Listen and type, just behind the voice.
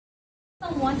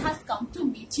Someone has come to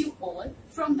meet you all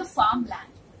from the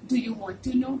farmland. Do you want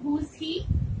to know who is he?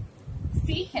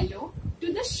 Say hello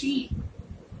to the sheep.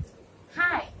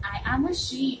 Hi, I am a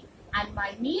sheep and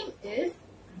my name is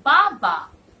Baba.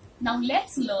 Now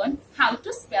let's learn how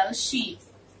to spell sheep.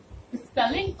 The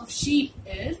spelling of sheep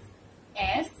is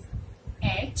S-H-E-E-P.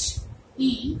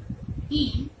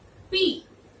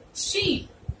 Sheep.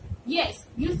 Yes,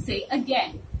 you say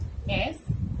again. S-H-E-E-P.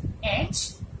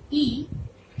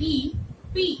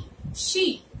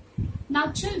 Sheep.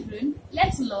 Now children,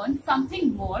 let's learn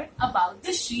something more about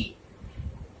the sheep.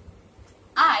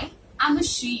 I am a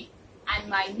sheep and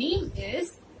my name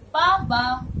is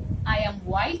Baba. I am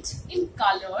white in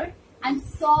color and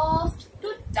soft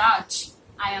to touch.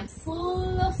 I am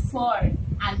full of fur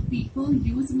and people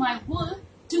use my wool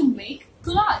to make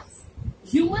cloths.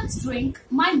 Humans drink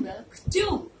my milk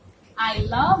too. I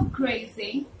love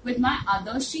grazing with my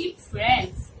other sheep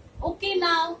friends. Okay,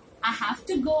 now I have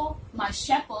to go. My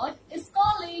shepherd is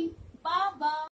calling.